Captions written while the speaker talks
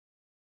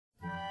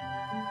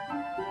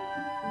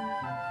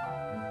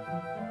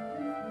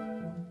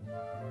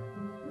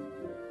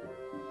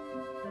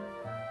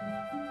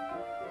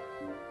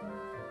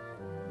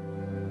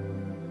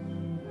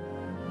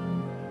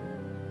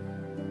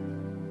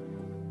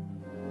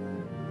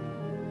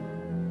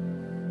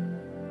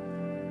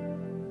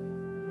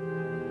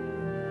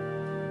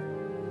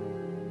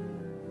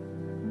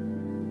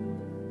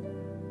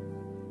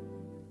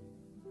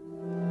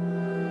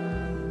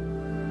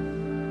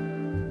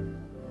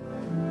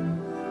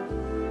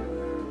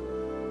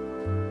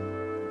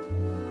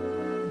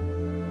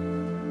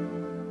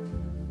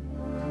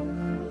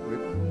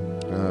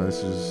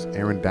This is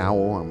Aaron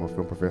Dowell. I'm a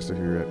film professor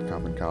here at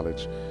Compton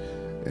College,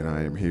 and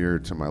I am here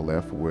to my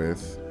left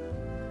with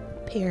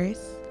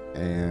Paris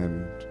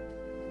and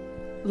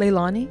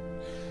Leilani.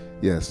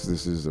 Yes,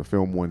 this is a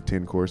Film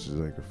 110 course. It's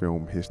like a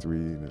film history,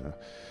 and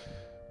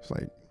it's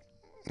like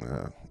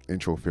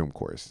intro film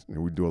course. And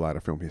we do a lot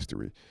of film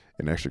history.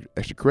 And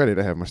extra credit,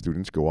 I have my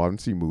students go out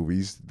and see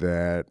movies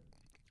that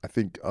I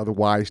think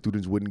otherwise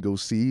students wouldn't go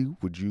see.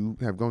 Would you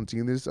have gone and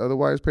seen this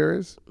otherwise,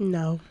 Paris?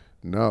 No.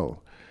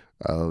 No.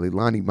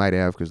 Leilani might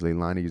have, because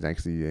Leilani is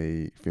actually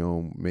a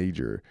film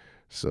major,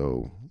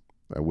 so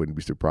I wouldn't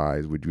be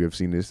surprised. Would you have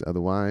seen this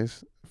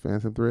otherwise,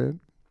 Phantom Thread?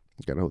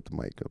 You gotta hold the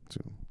mic up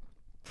too.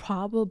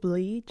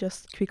 Probably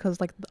just because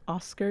like the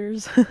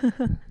Oscars.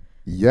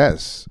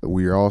 Yes,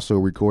 we are also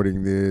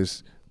recording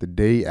this the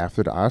day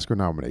after the Oscar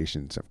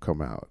nominations have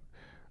come out.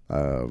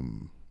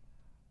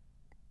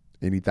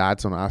 Any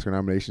thoughts on the Oscar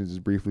nominations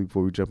just briefly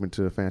before we jump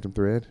into Phantom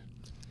Thread?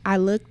 I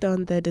looked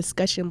on the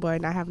discussion board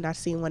and I have not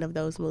seen one of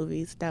those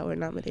movies that were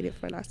nominated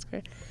for an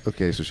Oscar.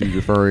 Okay, so she's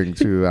referring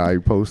to, I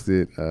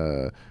posted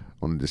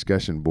on the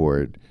discussion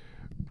board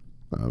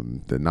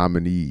the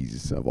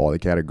nominees of all the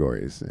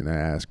categories, and I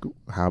asked,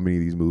 how many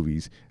of these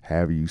movies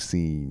have you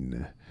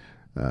seen?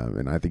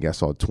 And I think I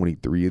saw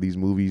 23 of these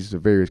movies, the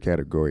various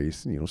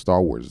categories. You know,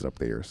 Star Wars is up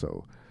there,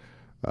 so.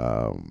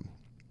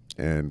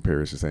 And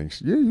Paris is saying,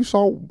 yeah, you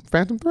saw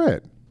Phantom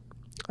Thread.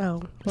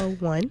 Oh, well,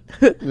 one.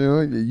 You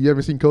know, you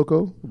haven't seen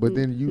Coco, but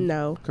then you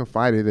No.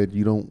 confided that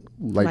you don't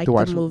like to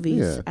watch the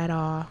movies Yeah. at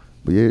all.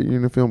 But yeah, you're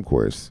in a film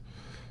course.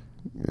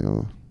 You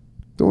know,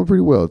 doing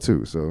pretty well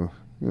too. So,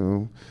 you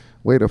know,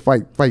 way to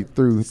fight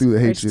through the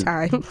First hatred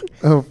time.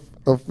 of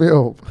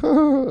film,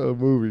 of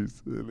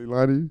movies.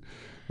 Leilani,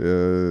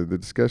 the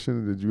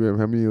discussion that you have,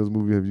 how many of those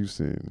movies have you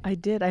seen? I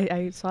did.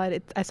 I saw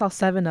it. I saw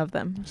 7 of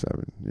them.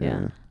 7.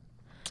 Yeah.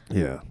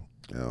 Yeah.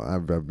 You know,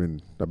 I've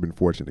been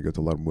fortunate to go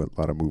to a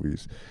lot of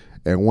movies,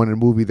 and one of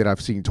the movie that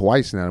I've seen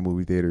twice now in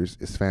movie theaters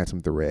is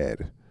Phantom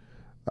Thread.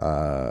 What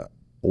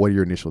are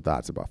your initial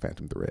thoughts about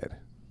Phantom Thread?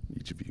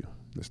 Each of you.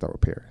 Let's start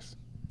with Paris.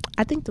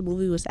 I think the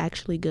movie was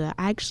actually good.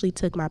 I actually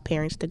took my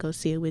parents to go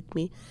see it with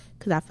me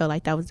because I felt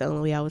like that was the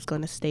only way I was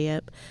going to stay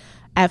up.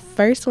 At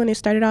first, when it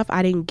started off,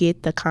 I didn't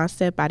get the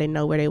concept. I didn't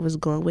know where they was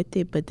going with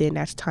it. But then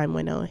as time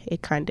went on,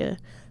 it kind of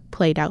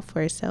played out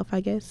for itself, I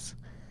guess.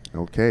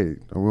 Okay,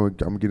 I'm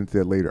gonna get into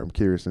that later. I'm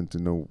curious to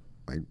know,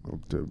 like,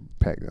 to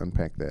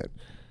unpack that.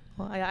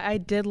 Well, I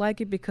did like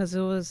it because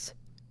it was,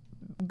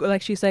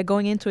 like she said,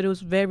 going into it, it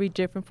was very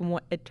different from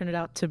what it turned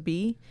out to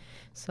be.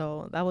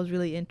 So that was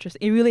really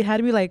interesting. It really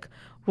had me like,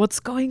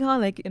 what's going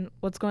on? Like,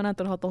 what's going on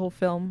throughout the whole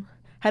film?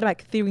 Had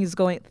like theories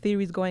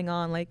going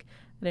on. Like,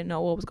 I didn't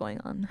know what was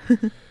going on.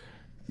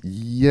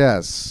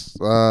 Yes,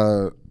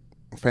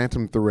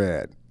 Phantom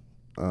Thread.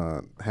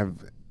 Have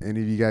any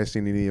of you guys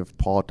seen any of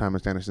Paul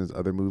Thomas Anderson's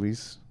other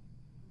movies?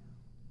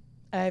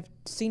 I've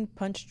seen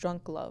Punch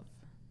Drunk Love.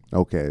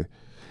 Okay,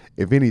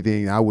 if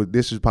anything,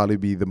 this would probably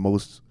be the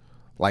most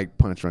like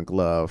Punch Drunk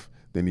Love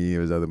than any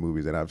of his other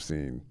movies that I've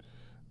seen,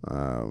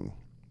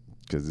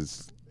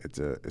 because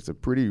it's a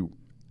pretty,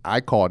 I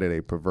called it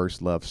a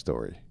perverse love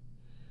story.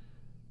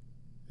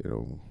 You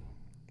know,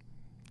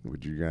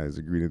 would you guys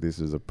agree that this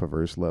is a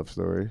perverse love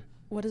story?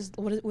 What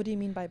do you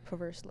mean by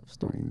perverse love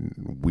story?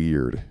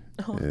 Weird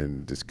Oh.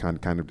 and just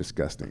kind of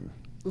disgusting,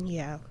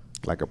 Yeah.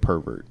 like a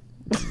pervert.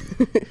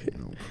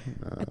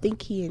 I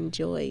think he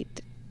enjoyed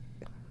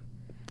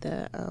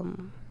the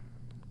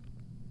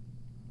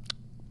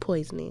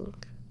poisoning.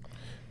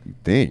 You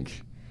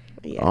think?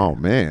 Yeah. Oh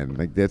man,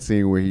 like that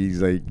scene where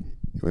he's like,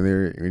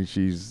 when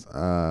she's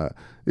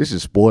this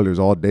is spoilers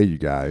all day, you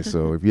guys.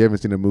 So if you haven't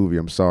seen the movie,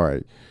 I'm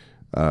sorry.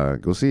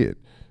 Go see it.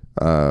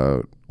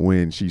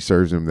 When she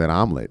serves him that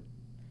omelet.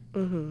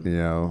 Mm-hmm. You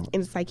know,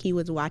 And it's like he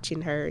was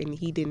watching her and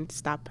he didn't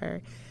stop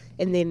her.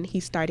 And then he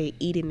started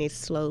eating it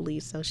slowly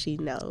so she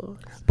knows.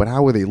 but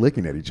how were they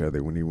looking at each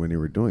other when they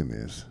were doing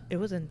this? It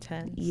was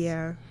intense.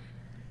 Yeah.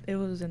 It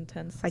was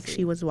intense. Like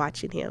she was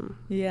watching him.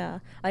 Yeah.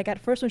 Like at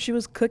first when she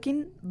was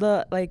cooking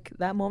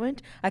that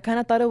moment, I kind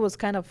of thought it was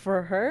kind of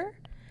for her.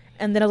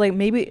 And then I was like,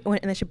 and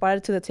then she brought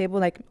it to the table,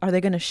 like, are they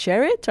going to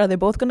share it? Are they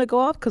both going to go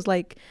off? Because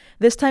like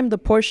this time the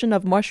portion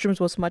of mushrooms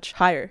was much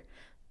higher.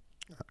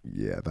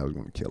 Yeah, I thought I was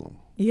going to kill him.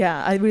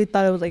 Yeah, I really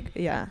thought it was like,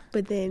 yeah.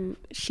 But then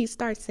she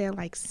starts saying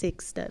like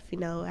sick stuff,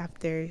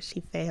 after she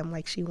fed him.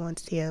 Like she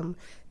wants him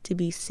to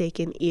be sick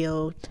and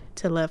ill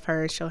to love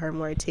her and show her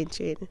more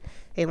attention.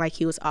 And like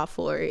he was all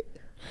for it.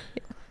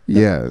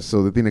 Yeah,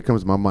 so the thing that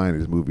comes to my mind in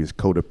this movie is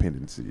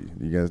codependency.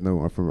 You guys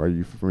know, are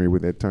you familiar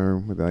with that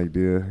term, with the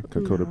idea,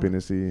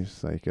 codependency?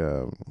 It's like,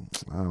 I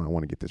don't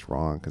want to get this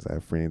wrong because I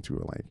have friends who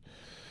are like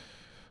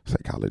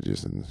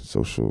psychologists and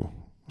social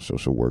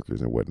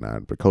workers and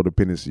whatnot. But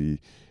codependency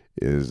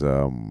is, I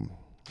don't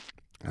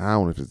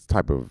know if it's a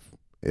type of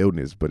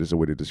illness, but it's a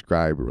way to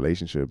describe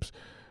relationships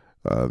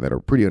that are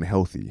pretty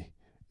unhealthy,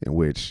 in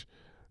which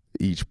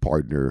each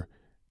partner,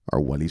 or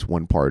at least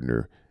one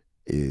partner,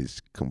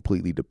 is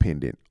completely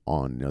dependent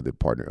on the other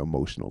partner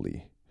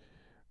emotionally.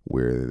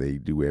 where they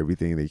do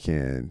everything they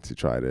can to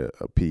try to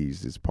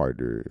appease this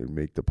partner and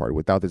make the partner.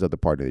 Without this other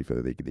partner, they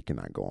feel that they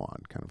cannot go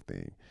on, kind of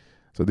thing.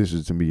 So this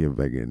is to me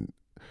like a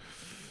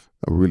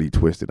really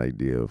twisted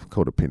idea of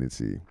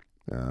codependency,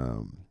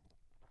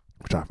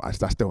 which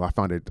I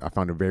found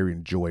it very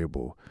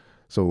enjoyable.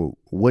 So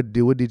what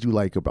did you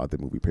like about the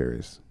movie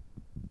Paris?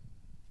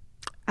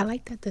 I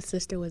like that the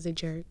sister was a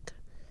jerk.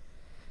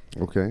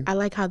 Okay. I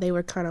like how they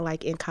were kind of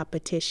like in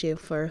competition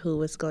for who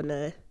was going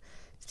to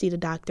see the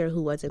doctor,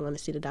 who wasn't going to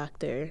see the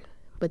doctor.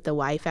 But the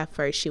wife at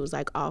first, she was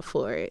like all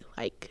for it.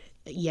 Like,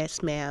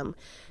 yes, ma'am.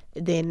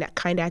 Then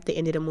kind of at the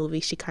end of the movie,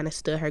 she kind of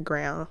stood her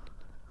ground.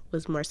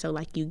 Was more so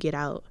like, you get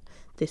out.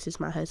 This is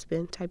my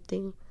husband type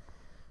thing.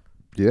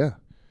 Yeah.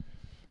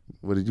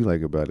 What did you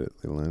like about it,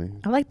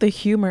 Leilani? I like the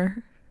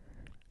humor.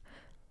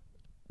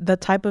 The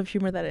type of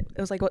humor that it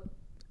was like what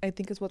I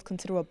think is what's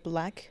considered a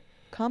black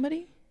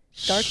comedy.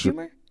 Dark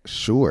humor?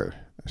 Sure.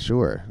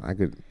 I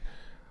could.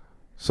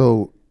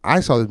 So I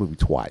saw this movie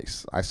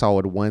twice. I saw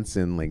it once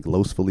in like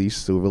Los Feliz,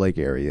 Silver Lake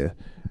area,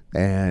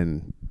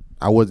 and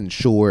I wasn't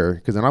sure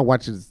because when I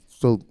watched it,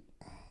 so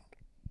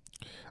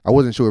I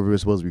wasn't sure if it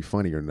was supposed to be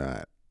funny or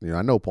not. You know,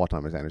 I know Paul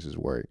Thomas Anderson's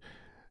work,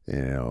 you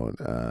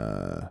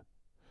know,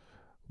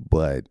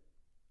 but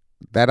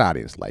that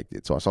audience liked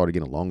it. So I saw it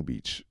again in Long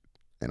Beach,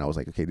 and I was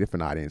like, okay,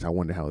 different audience. I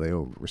wonder how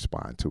they'll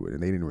respond to it,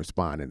 and they didn't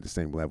respond at the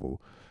same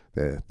level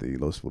that the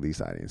Los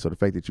Feliz audience. So the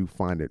fact that you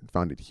found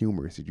it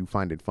humorous, did you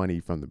find it funny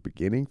from the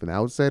beginning, from the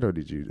outset, or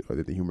did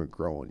the humor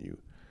grow on you?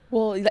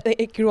 Well,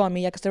 it grew on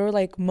me, yeah, because there were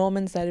like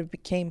moments that it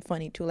became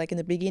funny too. Like in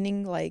the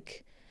beginning,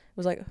 like it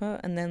was like, huh,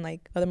 and then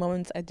like other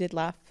moments I did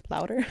laugh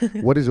louder.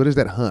 What is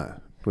that, huh?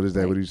 What is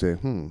that? Like, What do you say?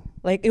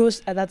 Like it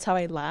was. That's how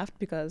I laughed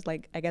because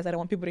like I guess I don't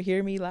want people to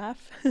hear me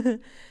laugh.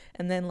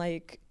 And then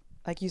like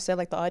you said,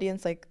 like the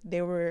audience, like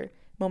there were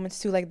moments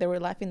too, like they were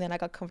laughing. Then I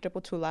got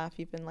comfortable to laugh,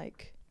 even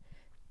like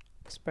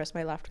express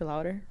my laughter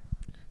louder.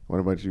 What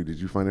about you? Did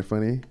you find it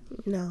funny?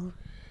 No,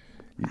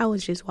 I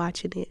was just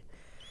watching it,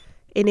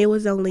 and it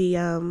was only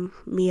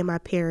me and my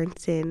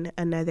parents and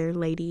another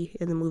lady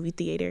in the movie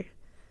theater.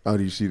 Oh,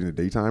 did you see it in the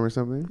daytime or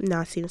something? No,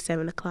 I seen it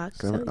 7 o'clock.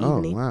 So oh,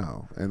 evening.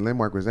 Wow. And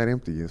Landmark was that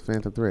empty? It's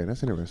Phantom Thread.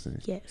 That's interesting.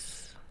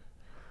 Yes.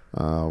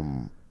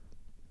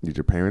 Did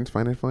your parents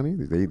find it funny?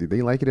 Did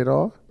they like it at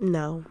all?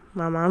 No.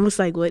 My mom was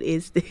like, what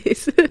is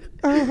this?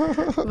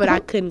 But I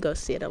couldn't go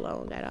sit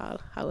alone at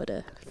all. I would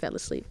have fell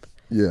asleep.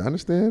 Yeah, I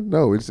understand.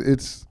 No,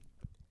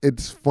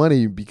 it's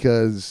funny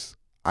because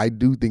I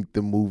do think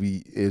the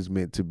movie is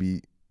meant to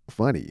be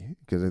funny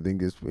because I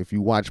think if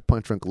you watch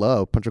Punch Drunk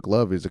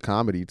Love is a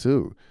comedy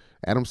too.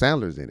 Adam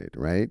Sandler's in it,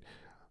 right?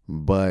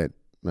 But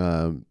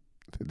the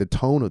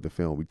tone of the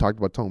film, we talked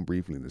about tone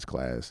briefly in this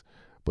class,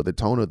 but the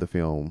tone of the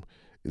film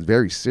is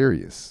very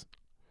serious.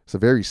 It's a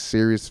very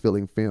serious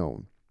feeling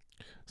film.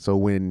 So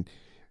when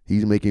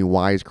he's making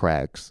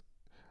wisecracks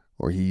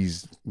or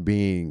he's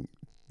being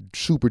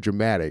super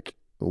dramatic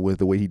with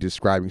the way he's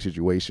describing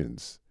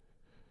situations,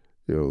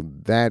 you know,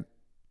 that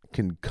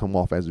can come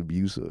off as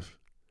abusive.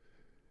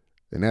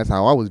 And that's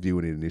how I was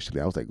viewing it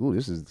initially. I was like, "Ooh,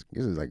 this is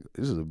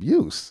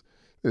abuse."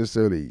 It's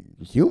really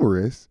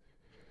humorous,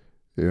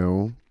 you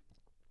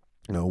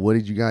know. What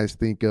did you guys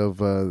think of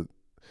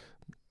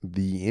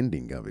the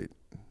ending of it?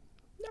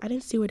 I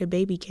didn't see where the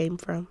baby came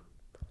from.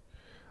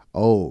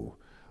 Oh,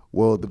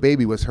 well, the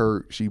baby was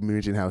her. She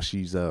mentioned how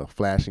she's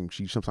flashing.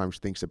 She sometimes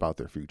thinks about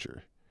their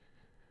future.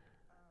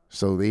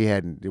 So they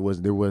hadn't. There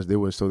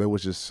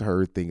was just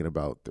her thinking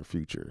about the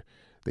future.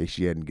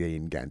 She hadn't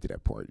gotten to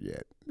that part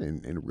yet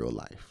in real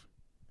life.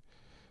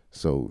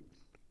 So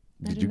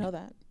I didn't know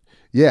that.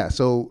 Yeah.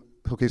 So.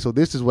 Okay, so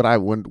this is what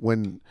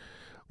when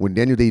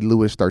Daniel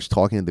Day-Lewis starts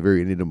talking at the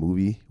very end of the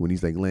movie, when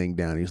he's like laying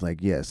down, he's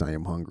like, "Yes, I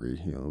am hungry.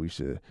 You know, we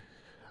should."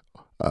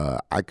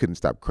 I couldn't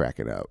stop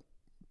cracking up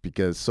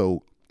because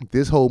so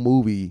this whole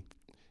movie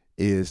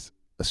is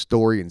a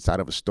story inside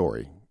of a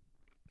story.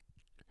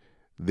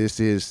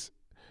 This is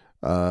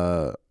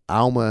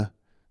Alma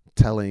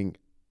telling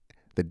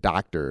the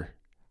doctor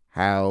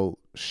how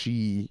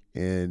she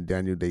and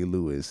Daniel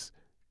Day-Lewis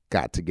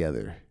got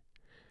together.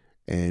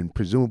 And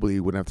presumably,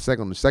 on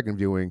the second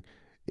viewing,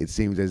 it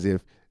seems as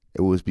if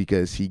it was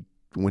because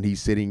when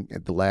he's sitting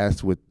at the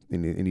last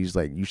and he's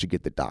like, "You should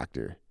get the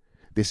doctor."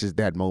 This is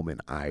that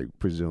moment, I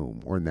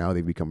presume, or now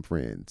they become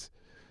friends.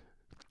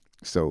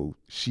 So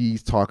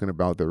she's talking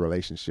about the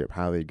relationship,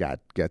 how they got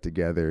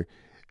together,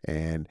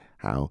 and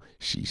how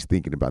she's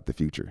thinking about the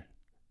future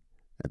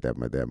at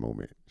that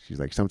moment. She's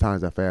like,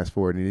 "Sometimes I fast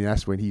forward," and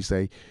that's when he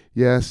say,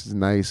 "Yes, it's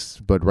nice,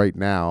 but right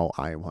now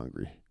I am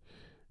hungry."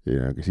 You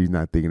know, because he's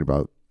not thinking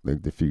about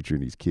like the future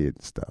and these kids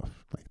and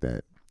stuff like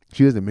that.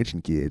 She doesn't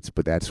mention kids,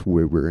 but that's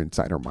where we're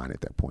inside her mind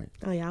at that point.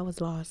 Oh yeah, I was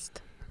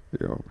lost.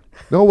 You know,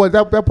 no, what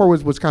that part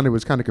was kind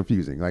of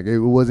confusing. Like it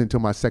wasn't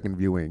until my second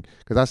viewing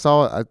because I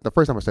saw the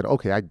first time I said,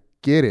 "Okay, I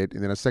get it,"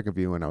 and then a second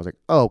viewing I was like,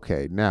 oh,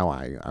 "Okay, now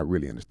I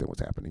really understand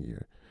what's happening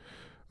here."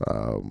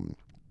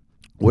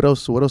 What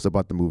else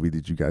about the movie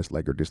did you guys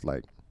like or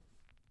dislike?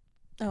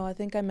 Oh, I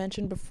think I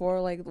mentioned before,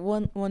 like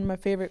one of my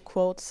favorite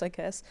quotes, I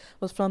guess,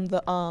 was from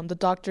the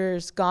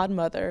doctor's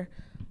godmother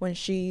when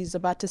she's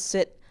about to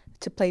sit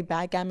to play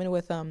backgammon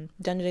with Daniel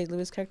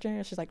Day-Lewis character.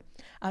 And she's like,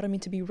 "I don't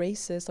mean to be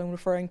racist. I'm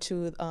referring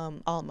to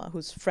Alma,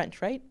 who's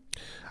French, right?"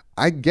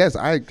 I guess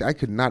I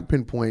could not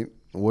pinpoint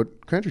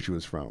what country she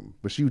was from,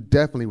 but she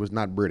definitely was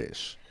not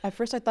British. At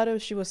first, I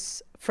thought she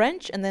was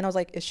French, and then I was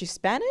like, "Is she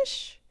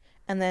Spanish?"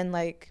 And then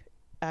like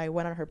I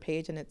went on her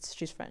page, and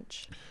she's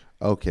French.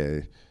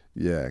 Okay,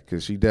 yeah,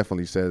 because she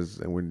definitely says,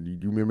 and when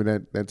you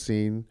remember that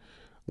scene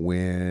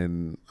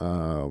when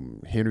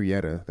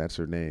Henrietta, that's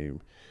her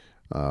name,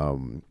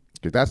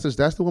 because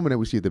that's the woman that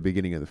we see at the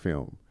beginning of the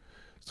film.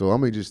 So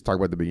I'm gonna just talk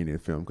about the beginning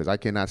of the film because I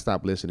cannot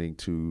stop listening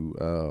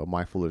to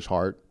 "My Foolish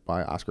Heart"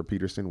 by Oscar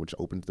Peterson, which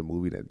opens the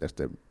movie. That's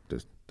the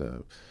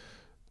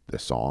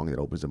song that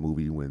opens the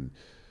movie when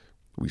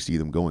we see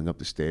them going up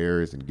the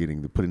stairs and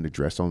putting the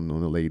dress on the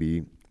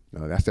lady.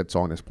 That's that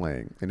song that's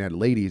playing, and that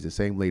lady is the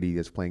same lady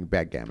that's playing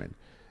backgammon,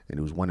 and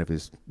it was one of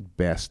his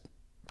best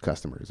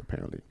customers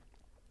apparently.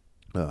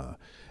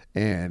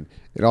 And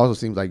it also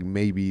seems like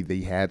maybe they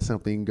had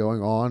something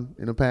going on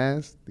in the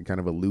past. They kind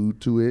of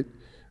allude to it.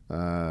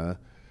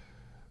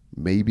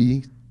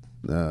 Maybe,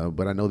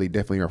 but I know they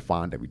definitely are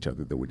fond of each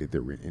other the way that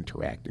they're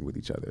interacting with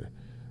each other.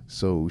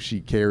 So she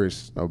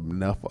cares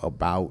enough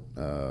about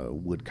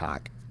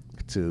Woodcock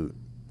to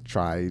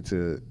try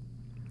to,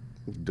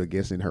 I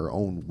guess in her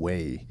own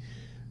way,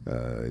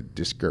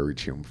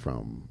 discourage him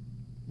from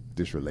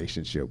this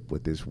relationship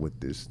with this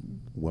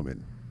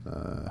woman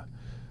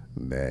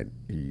that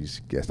he's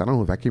guessed. I don't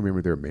know if I can remember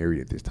if they were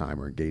married at this time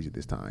or engaged at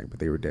this time, but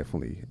they were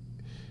definitely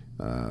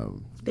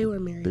they were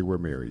married. They were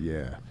married,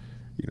 yeah.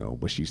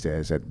 But she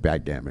says that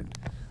backgammon.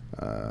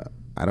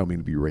 I don't mean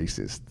to be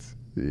racist,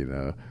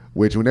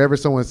 which whenever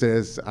someone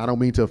says, I don't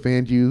mean to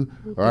offend you,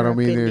 or I don't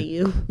mean to,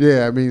 you.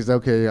 Yeah, it means,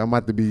 okay, I'm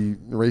about to be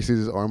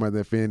racist or I'm about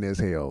to offend as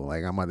hell.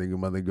 Like, I'm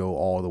about to go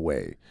all the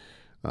way.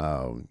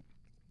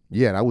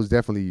 Yeah, that was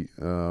definitely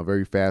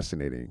very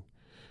fascinating.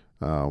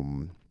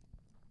 I'm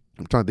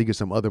trying to think of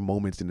some other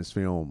moments in this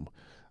film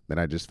that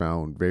I just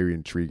found very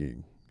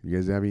intriguing. You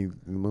guys have any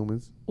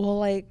moments? Well,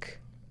 like,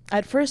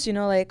 at first,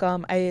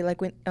 I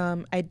like when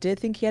I did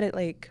think he had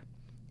like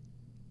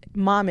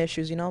mom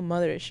issues,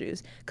 mother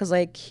issues, because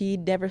like he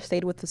never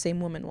stayed with the same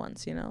woman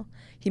once.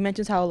 He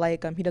mentions how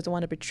like he doesn't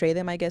want to betray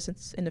them. I guess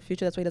it's in the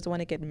future, that's why he doesn't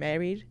want to get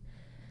married.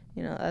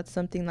 That's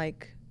something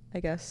like I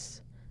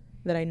guess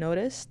that I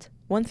noticed.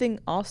 One thing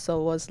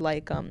also was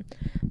like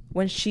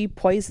when she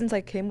poisons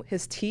like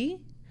his tea.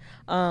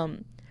 I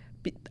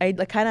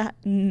like kind of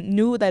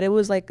knew that it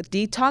was like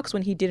detox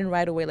when he didn't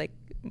right away like.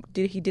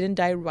 He didn't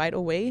die right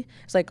away.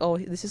 It's like, oh,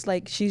 this is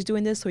like she's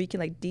doing this so he can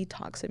like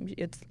detox him.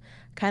 It's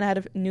kind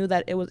of knew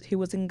that he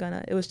wasn't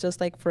gonna. It was just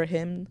like for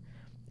him,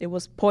 it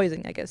was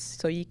poison, I guess.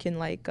 So you can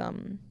like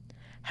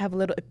have a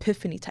little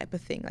epiphany type of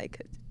thing, like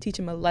teach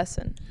him a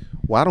lesson.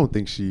 Well, I don't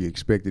think she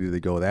expected it to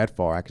go that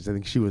far because I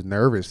think she was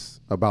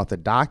nervous about the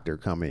doctor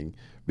coming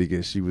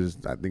because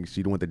I think she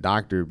didn't want the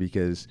doctor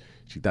because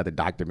she thought the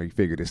doctor may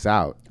figure this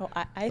out. Oh,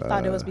 I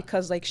thought it was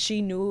because like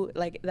she knew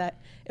like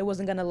that it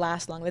wasn't gonna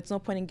last long. There's no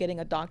point in getting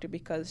a doctor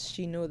because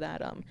she knew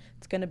that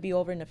it's gonna be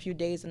over in a few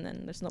days and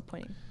then there's no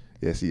point.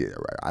 Yeah, see,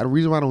 the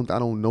reason why I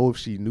don't know if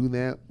she knew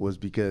that was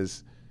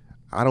because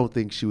I don't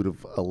think she would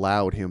have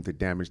allowed him to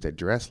damage that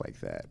dress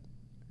like that.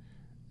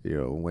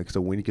 Because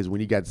when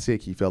he got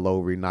sick, he fell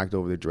over, he knocked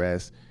over the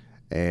dress,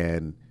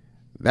 and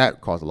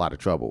that caused a lot of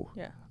trouble.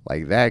 Yeah.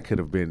 Like that could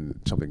have been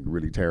something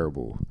really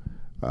terrible.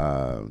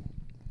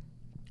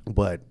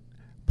 But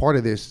part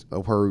of this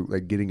of her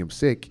like getting him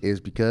sick is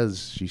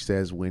because she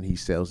says when he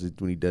does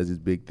his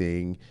big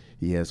thing,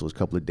 he has those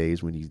couple of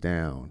days when he's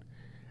down,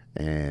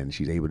 and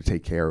she's able to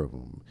take care of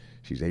him.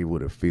 She's able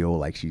to feel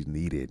like she's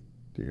needed,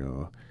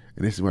 And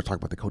this is where I talk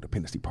about the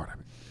codependency part of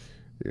it.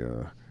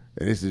 Yeah.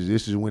 And this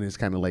is when it's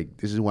kind of like,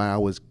 this is why I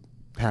was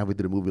halfway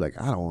through the movie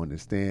like, I don't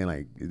understand.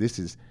 Like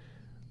this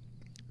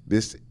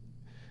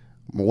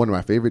one of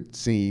my favorite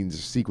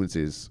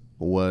sequences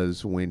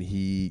was when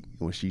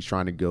she's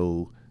trying to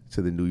go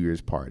to the New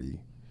Year's party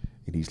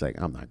and he's like,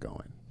 I'm not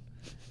going.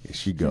 And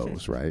she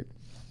goes, right?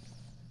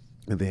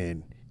 And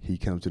then he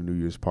comes to the New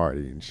Year's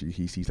party and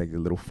he sees like a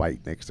little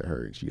fight next to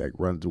her and she like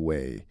runs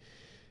away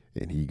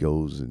and he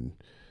goes and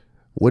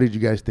what did you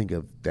guys think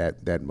of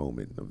that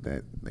moment of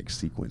that like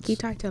sequence? He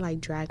tried to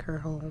like drag her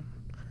home.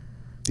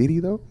 Did he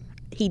though?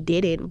 He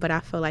didn't, but I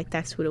feel like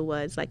that's what it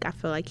was. Like I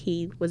feel like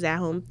he was at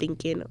home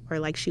thinking or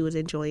like she was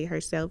enjoying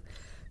herself.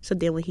 So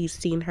then when he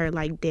seen her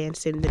like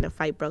dancing, then a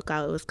fight broke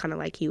out. It was kind of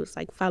like he was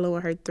like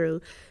following her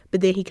through,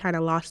 but then he kind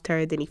of lost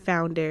her. Then he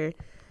found her.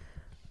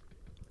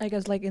 I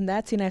guess like in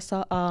that scene I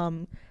saw I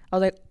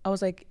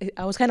was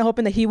kind of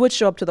hoping that he would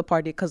show up to the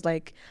party because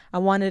like I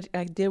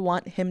did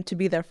want him to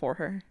be there for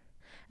her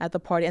at the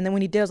party. And then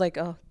when he did, I was like,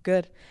 oh,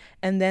 good.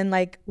 And then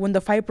like when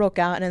the fight broke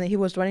out and then he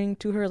was running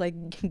to her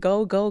like,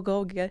 go,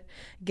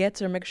 get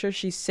her, make sure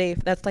she's safe.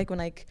 That's like when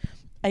like,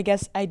 I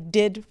guess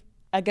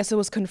it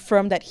was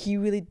confirmed that he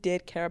really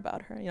did care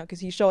about her, because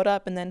he showed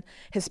up and then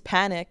his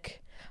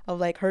panic of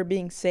like her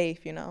being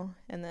safe, you know,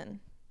 and then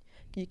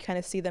you kind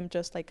of see them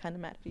just like kind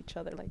of mad at each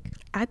other. Like,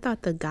 I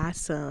thought the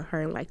godson,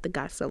 her and like the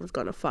godson was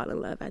gonna fall in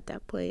love at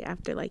that point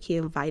after like he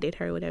invited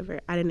her,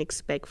 whatever. I didn't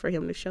expect for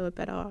him to show up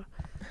at all.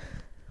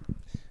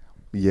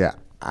 Yeah,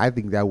 I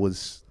think that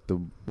was the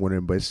one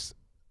of the best,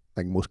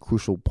 like most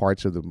crucial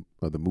parts of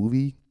the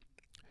movie,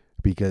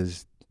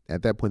 because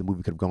at that point the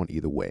movie could have gone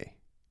either way.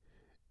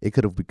 It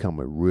could have become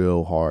a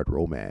real hard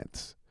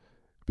romance,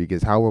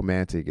 because how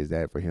romantic is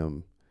that for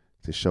him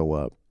to show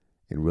up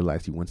and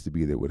realize he wants to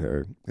be there with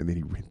her, and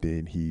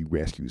then he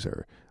rescues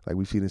her. Like,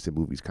 we've seen this in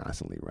movies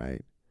constantly,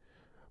 right?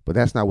 But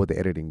that's not what the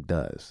editing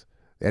does.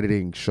 The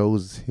editing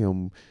shows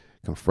him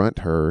confront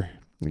her,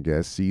 I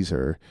guess, sees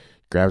her,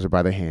 grabs her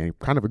by the hand,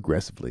 kind of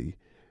aggressively,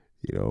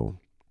 you know,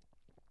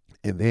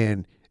 and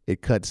then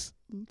it cuts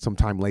some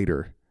time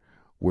later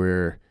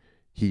where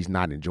he's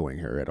not enjoying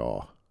her at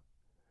all.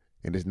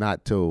 And it's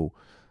not till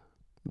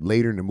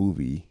later in the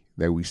movie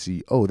that we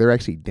see, oh, they're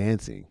actually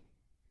dancing.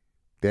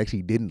 They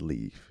actually didn't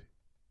leave.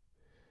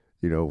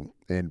 You know,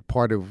 and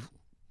part of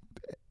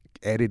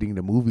editing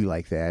the movie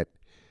like that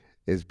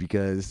is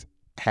because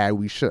had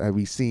we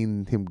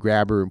seen him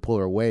grab her and pull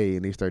her away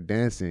and they start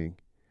dancing,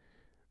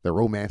 the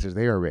romance is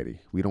there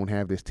already. We don't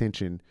have this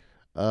tension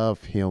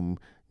of him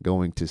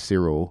going to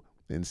Cyril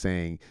and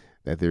saying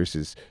that there's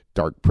this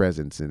dark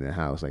presence in the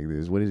house. Like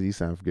this, what does he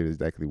say? I forget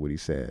exactly what he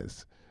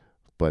says.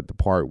 But the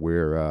part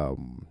where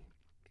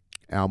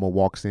Alma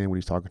walks in when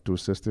he's talking to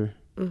his sister,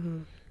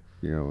 you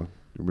know,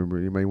 remember,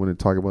 anybody want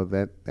to talk about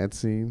that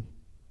scene?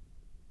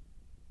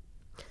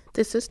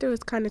 The sister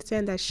was kind of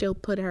saying that she'll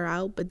put her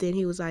out, but then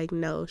he was like,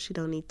 no, she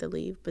don't need to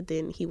leave. But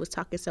then he was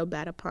talking so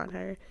bad upon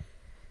her.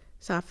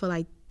 So I feel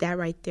like that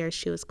right there,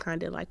 she was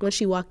kind of like, when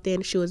she walked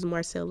in, she was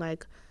more so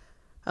like,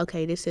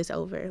 okay, this is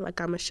over.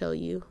 Like, I'm going to show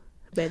you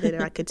better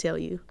than I could tell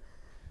you.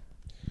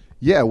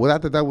 Yeah, well, I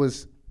thought that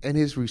was, and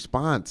his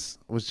response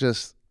was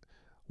just,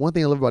 one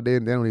thing I love about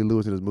Daniel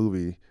Day-Lewis in this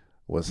movie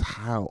was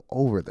how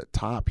over the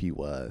top he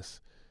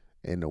was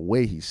and the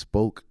way he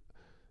spoke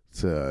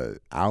to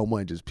Alma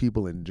and just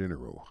people in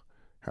general.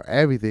 How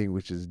everything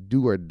was just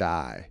do or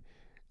die.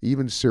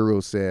 Even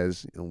Cyril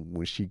says, you know,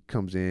 when she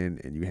comes in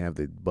and you have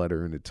the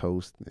butter and the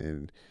toast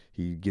and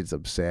he gets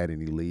upset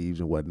and he leaves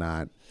and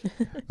whatnot.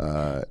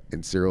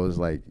 And Cyril is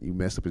like, you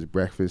messed up his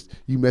breakfast.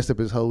 You messed up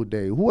his whole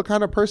day. What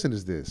kind of person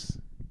is this?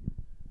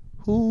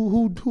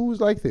 Who's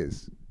like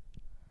this?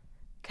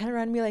 kind of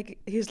reminded me like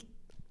his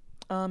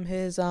how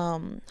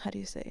do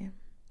you say,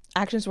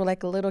 actions were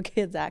like a little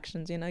kid's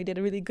actions, you know. He did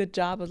a really good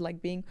job of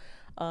like being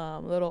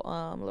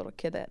little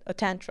kid at a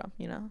tantrum,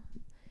 you know.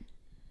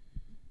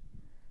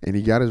 And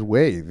he got his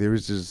way. There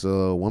was this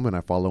woman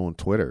I follow on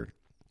Twitter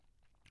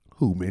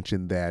who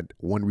mentioned that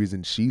one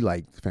reason she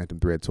liked Phantom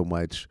Thread so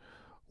much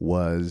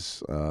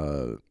was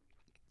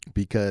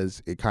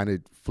because it kind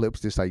of flips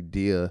this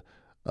idea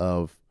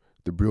of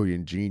the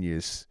brilliant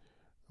genius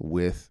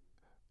with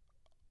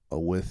a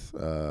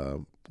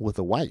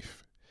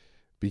wife,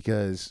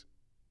 because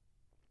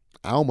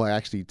Alma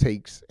actually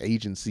takes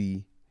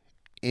agency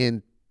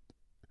in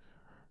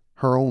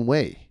her own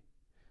way.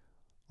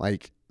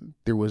 Like,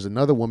 there was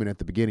another woman at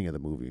the beginning of the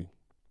movie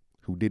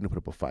who didn't put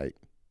up a fight.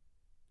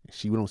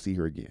 We don't see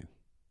her again.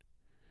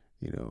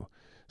 You know,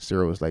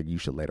 Sarah was like, you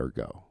should let her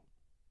go.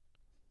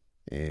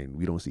 And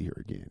we don't see her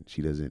again.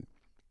 She doesn't.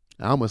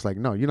 Alma's like,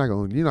 no, you're not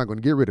going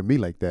to get rid of me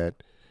like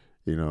that.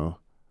 You know,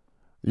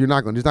 it's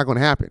not going to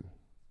happen.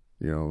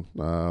 You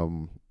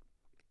know,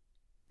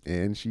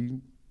 and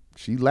she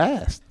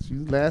lasts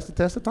the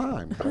test of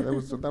time.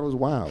 That was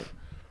wild.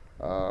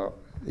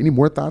 Any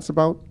more thoughts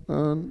about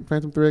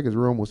Phantom Thread? Because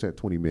we're almost at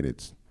 20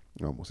 minutes.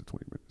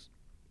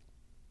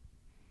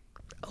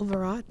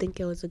 Overall, I think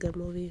it was a good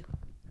movie.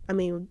 I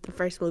mean, the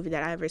first movie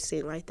that I ever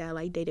seen like that,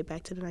 like dated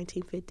back to the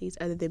 1950s,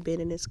 other than being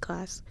in this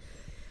class.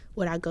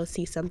 Would I go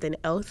see something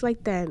else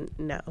like that?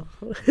 No.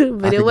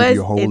 But it was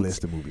a whole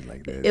list of movies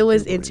like that. It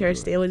was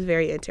interesting. It was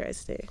very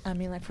interesting. I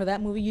mean, like for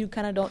that movie, you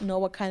kind of don't know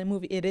what kind of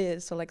movie it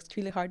is, so like it's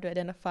really hard to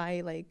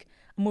identify like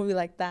a movie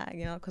like that,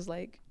 you know, because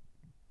like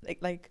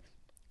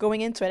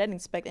going into it, I didn't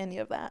expect any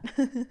of that.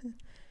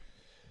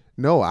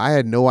 No, I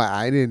had no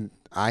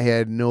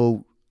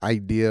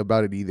idea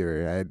about it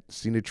either. I had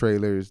seen the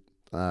trailers.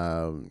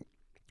 I'm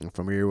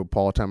familiar with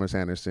Paul Thomas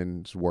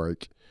Anderson's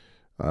work.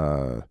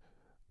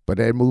 But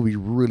that movie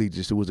really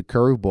it was a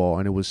curveball,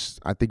 and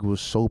I think it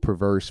was so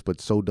perverse but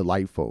so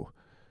delightful.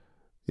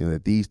 You know,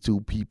 that these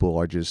two people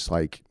are just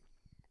like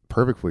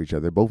perfect for each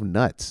other. They're both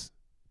nuts.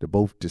 They're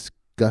both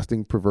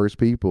disgusting, perverse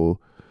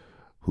people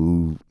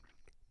who,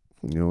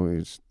 you know,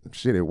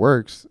 it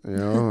works, you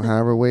know,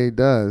 however way it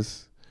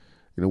does.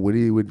 You know, would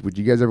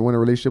you guys ever want a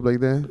relationship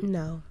like that?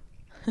 No.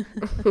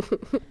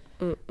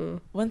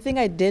 One thing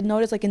I did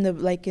notice, like in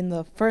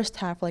the first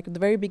half, like at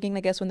the very beginning, I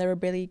guess when they were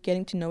barely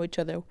getting to know each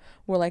other,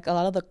 were like a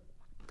lot of the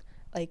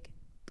like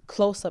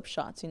close-up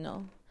shots, you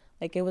know,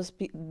 like it was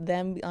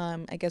them,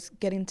 I guess,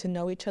 getting to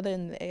know each other,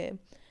 and they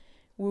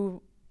were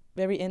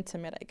very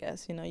intimate, I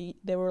guess, you know.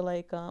 They were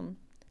like not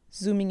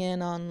zooming in,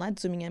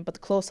 but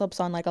the close-ups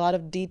on like a lot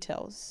of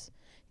details,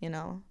 you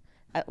know,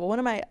 one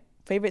of my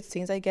favorite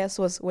scenes, I guess,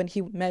 was when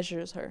he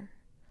measures her,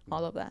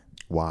 all of that.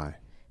 Why?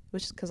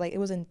 Which is because like it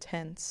was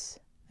intense,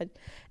 and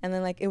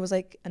then like it was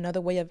like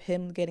another way of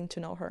him getting to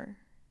know her,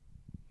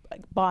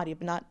 like body,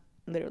 but not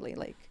literally,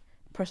 like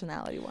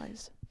personality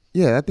wise.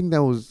 Yeah, I think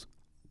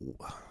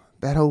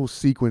that whole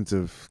sequence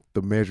of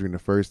the measuring the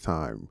first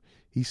time.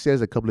 He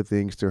says a couple of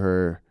things to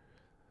her.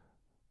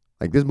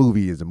 Like, this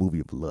movie is a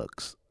movie of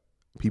looks.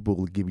 People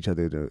will give each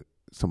other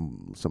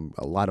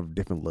a lot of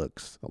different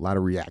looks, a lot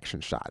of reaction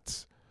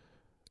shots.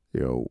 You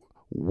know,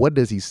 what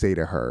does he say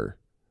to her?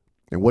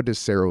 And what does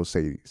Sarah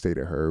say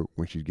to her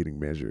when she's getting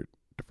measured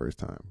the first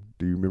time?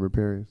 Do you remember,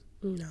 Paris?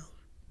 No.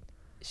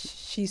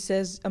 She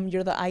says,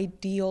 "You're the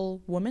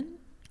ideal woman."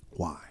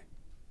 Why?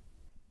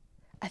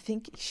 I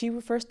think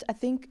I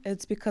think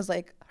it's because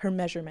like her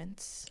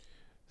measurements.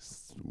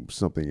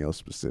 Something else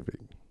specific.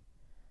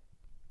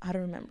 I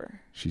don't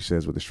remember. She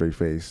says with a straight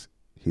face,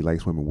 he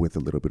likes women with a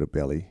little bit of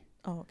belly.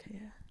 Oh, okay,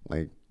 yeah.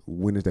 Like,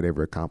 when is that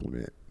ever a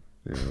compliment?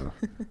 You know,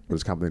 it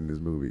was a compliment in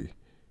this movie.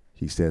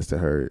 He says to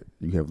her,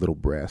 "You have little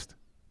breast."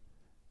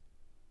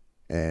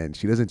 And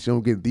she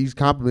don't get these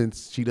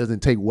compliments. She doesn't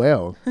take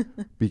well,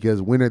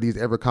 because when are these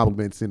ever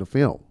compliments in a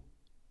film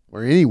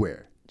or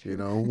anywhere? You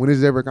know, when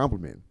is it ever a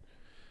compliment?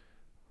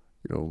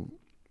 You know,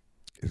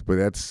 but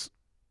that's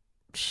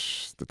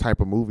the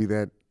type of movie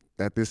that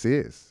this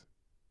is.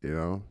 You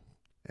know,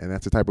 and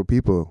that's the type of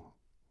people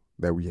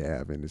that we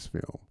have in this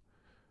film.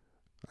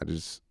 I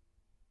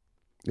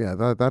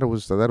thought it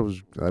was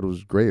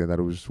great. I thought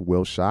it was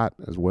well shot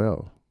as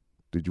well.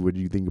 What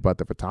did you think about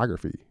the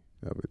photography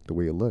of it, the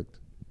way it looked?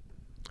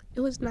 It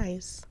was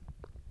nice.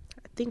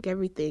 I think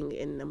everything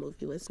in the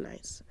movie was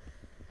nice.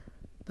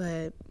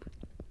 But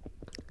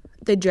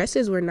the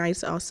dresses were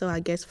nice also, I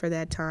guess, for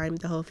that time,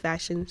 the whole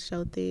fashion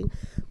show thing.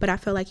 But I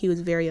felt like he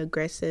was very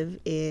aggressive,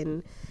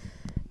 and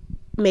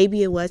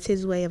maybe it was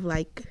his way of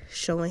like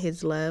showing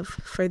his love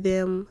for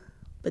them.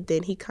 But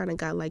then he kind of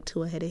got like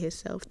too ahead of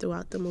himself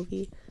throughout the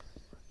movie.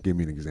 Give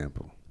me an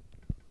example.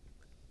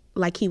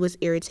 Like, he was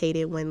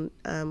irritated when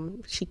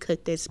she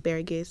cooked the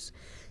asparagus,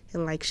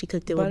 and like she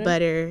cooked it with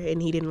butter,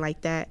 and he didn't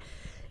like that.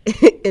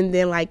 And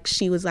then like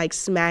she was like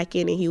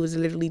smacking, and he was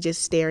literally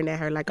just staring at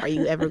her like, "Are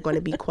you ever going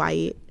to be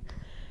quiet?"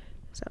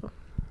 So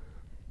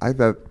I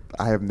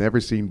have never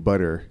seen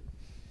butter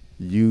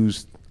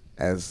used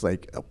as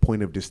like a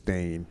point of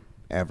disdain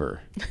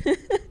ever.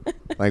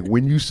 Like,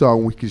 when you saw,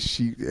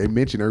 because I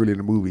mentioned earlier in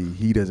the movie,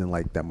 he doesn't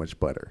like that much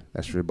butter.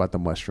 That's true about the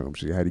mushrooms.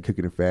 She had he cook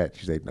it in fat.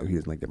 She's like, no, he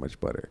doesn't like that much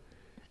butter.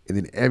 And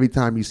then every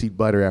time you see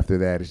butter after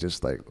that, it's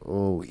just like,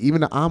 oh,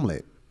 even the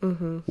omelet.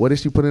 Mm-hmm. What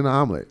does she put in the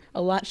omelet?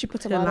 A lot. She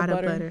puts a lot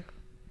of butter.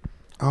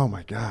 Oh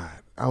my God.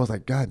 I was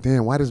like, God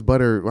damn, why does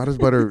butter,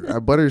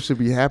 butter should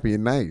be happy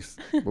and nice,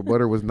 but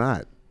butter was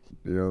not.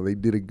 You know, they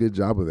did a good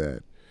job of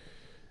that.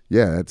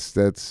 Yeah,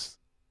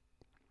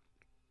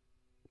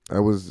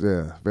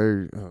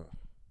 very,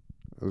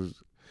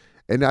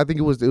 and I think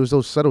it was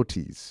those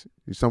subtleties,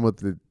 some of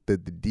the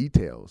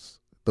details,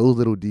 those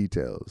little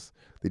details,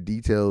 the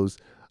details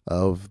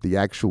of the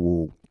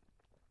actual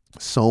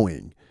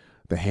sewing,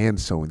 the hand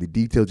sewing, the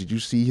details. Did you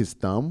see his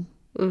thumb?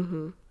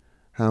 Mm-hmm.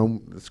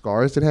 How the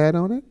scars it had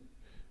on it?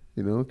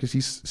 You know, because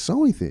he's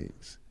sewing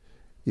things.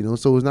 You know,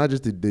 so it's not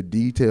just the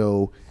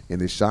detail in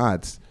the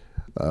shots,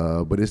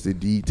 but it's the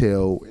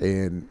detail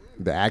and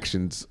the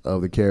actions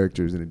of the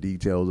characters and the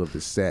details of the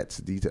sets.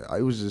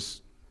 It was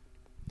just,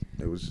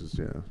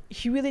 yeah.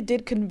 He really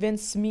did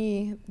convince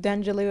me,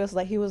 Daniel Day-Lewis,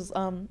 like he was,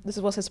 this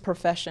was his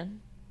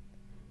profession.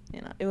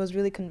 You know, it was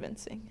really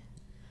convincing.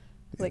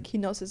 Yeah. Like, he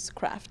knows his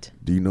craft.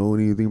 Do you know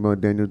anything about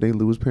Daniel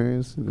Day-Lewis'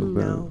 parents?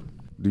 No.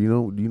 Do you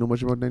know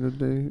much about Daniel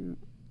Day?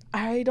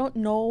 I don't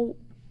know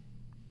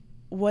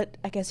what,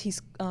 I guess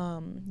he's, you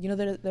know,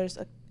 there's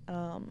a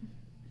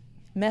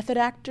method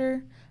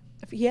actor.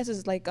 He has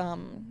his, like,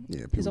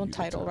 his own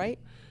title, right?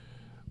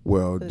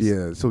 Well,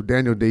 yeah. So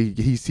Daniel Day,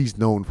 he's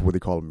known for what they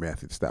call a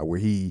method style, where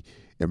he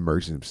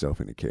immerses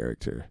himself in the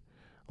character.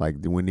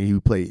 Like, when he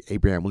played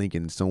Abraham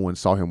Lincoln, someone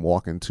saw him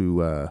walk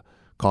into a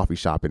coffee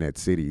shop in that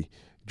city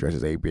dressed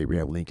as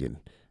Abraham Lincoln.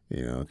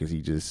 You know, because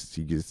he just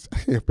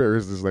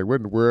Paris is like, what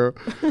in the world?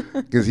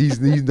 Because he's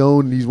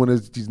known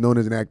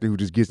as an actor who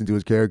just gets into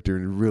his character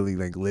and really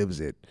like lives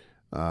it.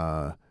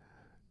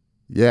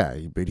 Yeah,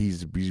 but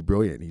he's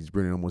brilliant. He's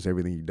brilliant in almost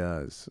everything he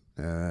does.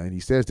 And he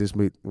says this.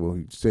 Well,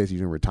 he says he's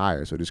gonna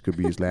retire, so this could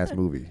be his last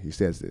movie. He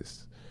says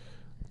this,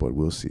 but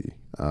we'll see.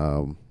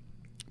 Yeah.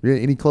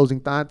 Any closing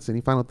thoughts? Any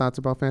final thoughts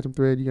about Phantom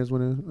Thread? You guys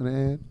want to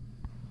add?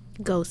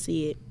 Go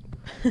see it.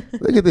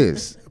 Look at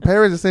this.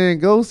 Paris is saying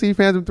go see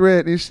Phantom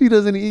Thread, and she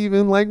doesn't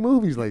even like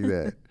movies like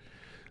that.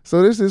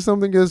 So this is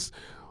something that's.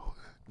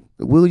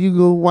 Will you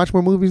go watch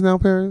more movies now,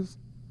 Paris?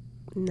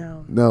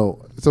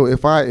 No. So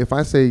if I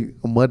say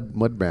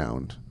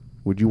Mudbound,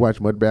 would you watch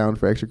Mudbound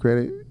for extra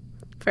credit?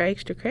 For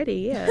extra credit,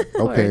 yeah.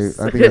 Okay,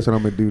 I think that's what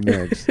I'm gonna do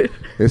next.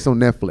 It's on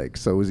Netflix,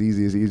 so it's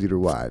easy to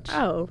watch.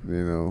 Oh,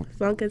 you know,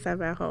 as long as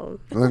I'm at home.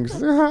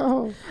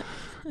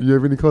 You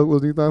have any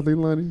closing thoughts,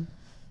 Leilani?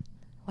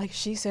 Like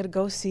she said,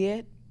 go see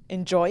it,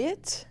 enjoy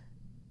it,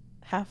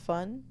 have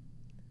fun,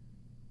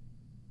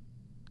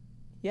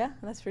 Yeah,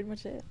 that's pretty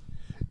much it.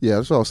 Yeah,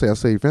 that's what I'll say. I'll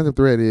say Phantom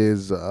Thread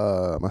is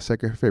my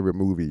second favorite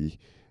movie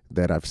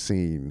that I've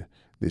seen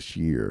this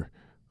year.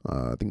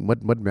 I think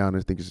Mudbound,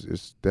 I think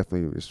is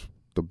definitely is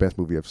the best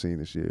movie I've seen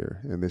this year,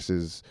 and this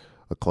is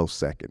a close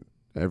second.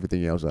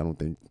 Everything else, I don't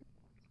think.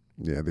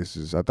 Yeah, this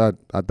is. I thought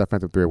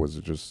Phantom Thread was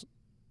just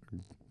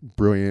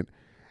brilliant,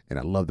 and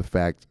I love the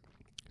fact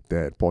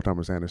that Paul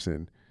Thomas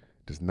Anderson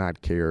does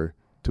not care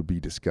to be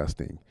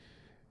disgusting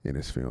in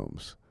his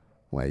films.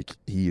 Like,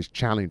 he is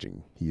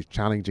challenging. He is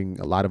challenging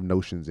a lot of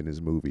notions in his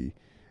movie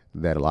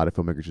that a lot of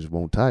filmmakers just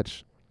won't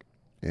touch.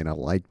 And I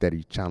like that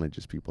he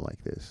challenges people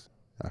like this.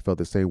 I felt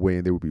the same way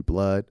in There Will Be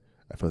Blood.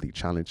 I felt he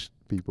challenged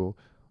people.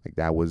 Like,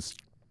 that was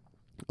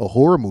a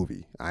horror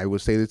movie. I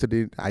would say this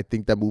today. I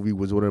think that movie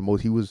was one of the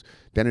most,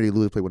 Daniel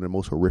Day-Lewis played one of the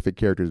most horrific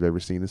characters I've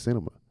ever seen in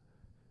cinema.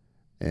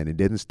 And it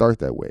didn't start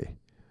that way,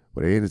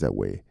 but it ends that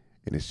way.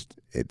 And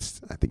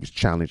I think it's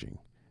challenging.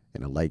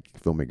 And I like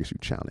filmmakers who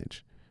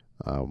challenge.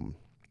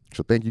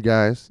 So thank you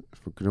guys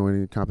for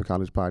joining the Compton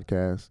College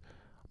podcast.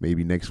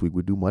 Maybe next week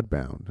we'll do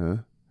Mudbound,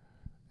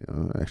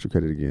 huh? Extra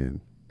credit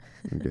again.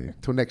 Okay.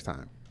 Till next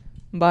time.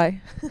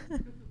 Bye.